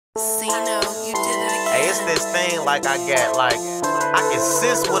Beino, you did it again. Hey, it's this thing like I can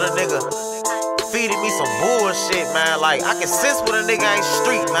sense with a nigga feeding me some bullshit, man. Like, I can sense when a nigga ain't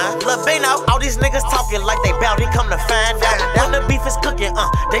street, man. Lilbeino, all these niggas talking like they bout, they come to find out. When the beef is cooking,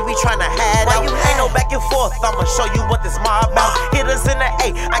 they be trying to hide out. Ain't no back and forth, I'ma show you what this mob about. Hit us in the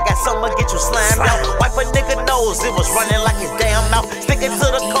A, I got something to get you slammed out. Wipe a nigga nose, it was running like his damn mouth. Sticking to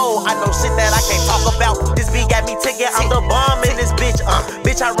the code, I know shit that I can't talk about. This beat got me ticking, I'm the bomb in this bitch,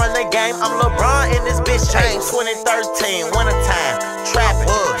 Bitch, I run the game, I'm LeBron in this bitch. Change 2013, wintertime, trapping.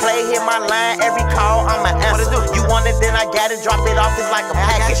 Play hit my line, every call, I'ma answer. You want it, then I got it, drop it off, it's like a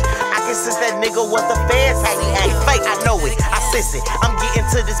package. I can sense that nigga what the feds say. He fake, I know it, I sense it. I'm getting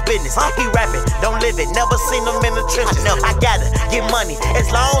to this business. He rapping, don't live it, never seen him in the trenches. I gotta get money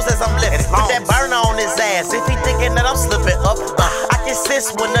as long as I'm living. Put that burner on his ass if he thinking that I'm slipping up. I can sense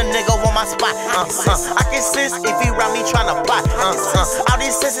when a nigga want my spot. I can sense if he round me tryna plot. All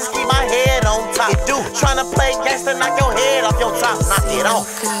these senses keep my head on top. Tryna play gangster, knock your head off your top, knock it off.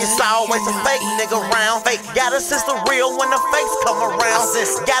 It's always a fake nigga round. Fake, gotta sense the real when the fakes come around.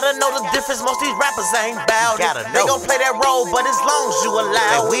 Gotta know the difference, most these rappers ain't bout it. They gon' play that role, but as long as you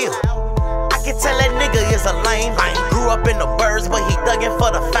allow it. I can tell that nigga is a lame. Grew up in the birds, but he thuggin' for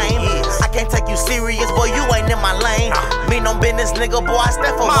the fame. I can't take you serious, boy, you ain't in my lane. Me no business, nigga, boy, I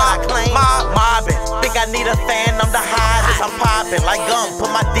step for what I claim. Mobbing, think I need a fan, I'm the hottest. I'm popping like gum, put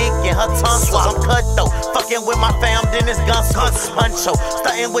my dick in her tongue. I'm cutthroat, fucking with my fam, then it's gun puncho.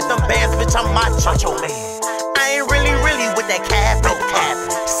 Stuntin' with them bands, bitch, I'm macho man. I ain't really with that cabbage.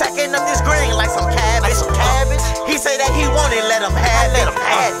 Sacking up this green like some cabbage. He say that he want it, let him have it.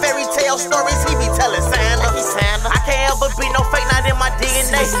 Fairy tale stories he be telling Santa. I can't ever be no fake, not in my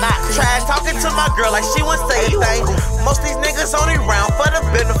DNA. Try talking to my girl like she wouldn't say anything. Most these niggas only round for the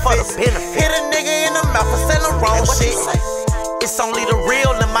benefit. Hit a nigga in the mouth for selling wrong shit. It's only the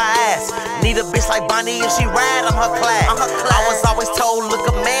real in my ass. Need a bitch like Bonnie if she ride, I'm her class. I was always told, look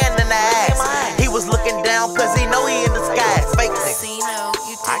a man in the ass. He was looking down cause he know he in disguise. Fake nigga.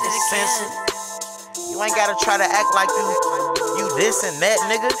 I can sense it. You ain't gotta try to act like you this and that,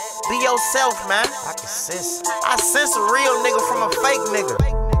 nigga. Be yourself, man. I can sense it. I sense a real nigga from a fake nigga.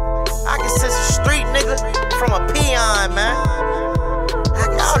 I can sense a street nigga from a peon, man.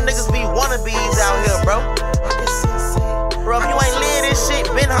 Y'all niggas be wannabes out here, bro. I can sense it. Bro, if you ain't live this shit,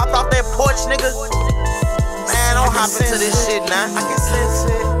 been hopped off that porch, nigga. Man, don't hop into this shit now. I can sense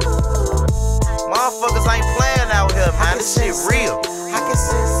it. Motherfuckers ain't playing out here, man. This shit real. I can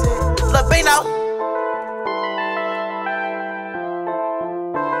sense it. Lilbeino.